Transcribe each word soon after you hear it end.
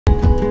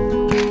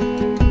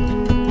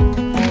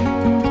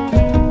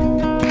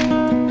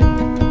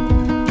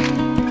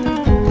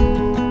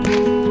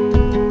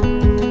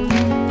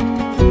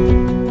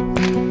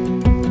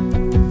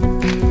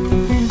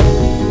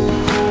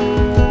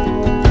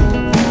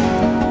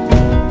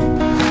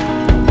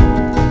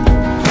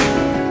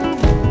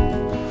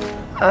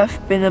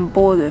I've been a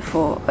boarder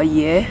for a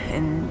year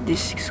in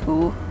this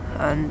school,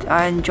 and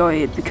I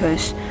enjoy it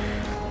because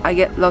I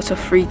get lots of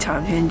free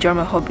time to enjoy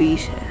my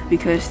hobbies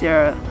because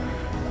there are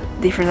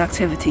different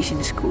activities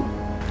in school.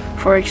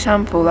 For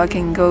example, I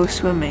can go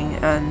swimming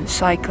and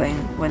cycling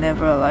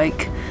whenever I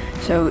like,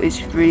 so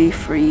it's really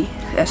free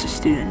as a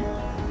student.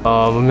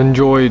 I've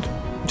enjoyed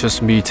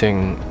just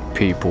meeting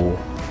people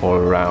all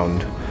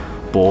around,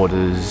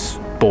 boarders,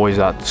 boys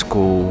at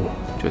school,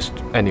 just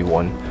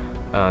anyone,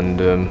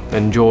 and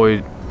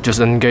enjoyed just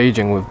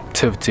engaging with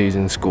activities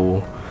in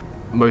school.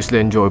 Mostly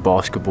enjoy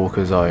basketball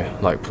because I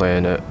like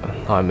playing it.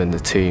 I'm in the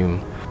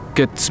team.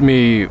 Gets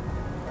me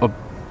a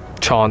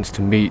chance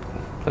to meet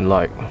and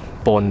like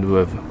bond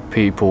with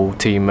people,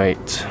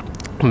 teammates.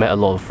 Met a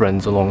lot of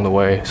friends along the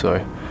way, so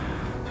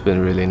it's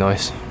been really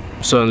nice.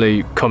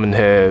 Certainly coming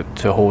here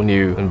to a whole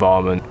new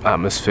environment,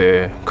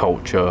 atmosphere,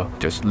 culture,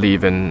 just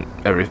leaving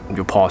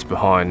your past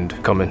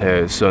behind, coming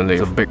here is certainly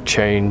a big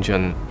change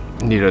and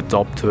need to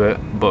adapt to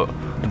it, but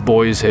the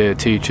boys here,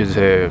 teachers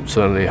here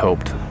certainly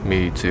helped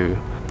me to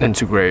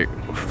integrate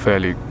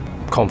fairly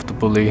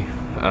comfortably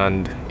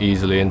and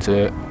easily into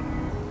it.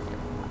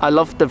 I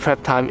love the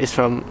prep time is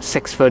from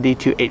 6:30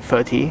 to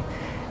 8:30.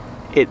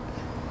 It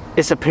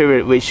is a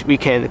period which we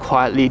can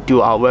quietly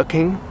do our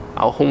working,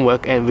 our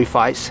homework and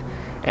revise.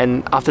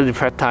 And after the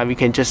prep time, we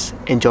can just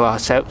enjoy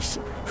ourselves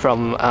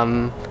from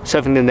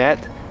surfing the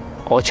net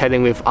or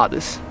chatting with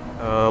others.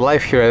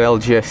 Life here at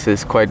LGS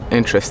is quite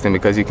interesting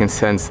because you can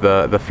sense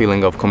the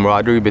feeling of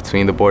camaraderie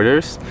between the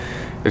boarders.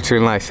 It's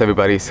really nice.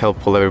 Everybody's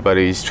helpful.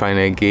 Everybody's trying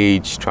to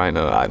engage, trying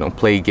to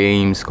play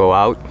games, go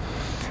out.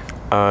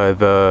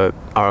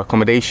 Our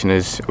accommodation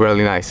is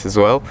really nice as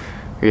well.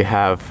 We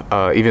have,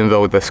 even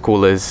though the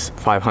school is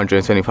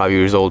 525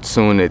 years old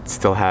soon, it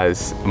still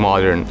has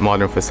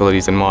modern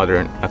facilities and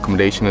modern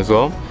accommodation as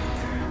well.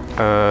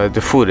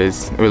 The food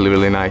is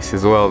really nice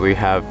as well. We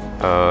have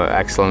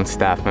excellent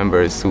staff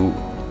members who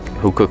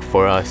cook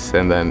for us,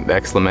 and then the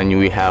excellent menu.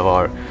 We have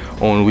our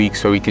own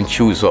weeks where we can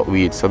choose what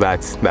we eat, so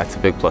that's a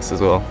big plus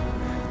as well.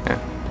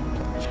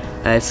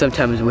 Yeah.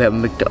 Sometimes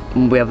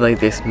we have like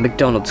this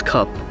McDonald's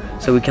cup,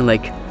 so we can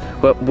like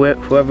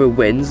whoever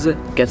wins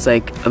gets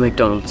like a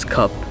McDonald's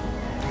cup,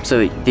 so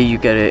you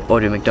get to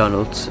order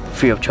McDonald's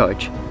free of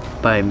charge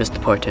by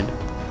Mr. Parton.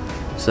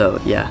 So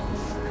yeah,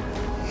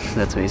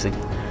 that's amazing.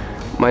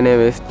 My name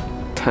is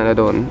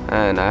Tanadon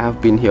and I have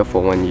been here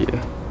for 1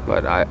 year,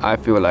 but I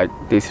feel like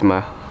this is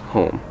my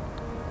home.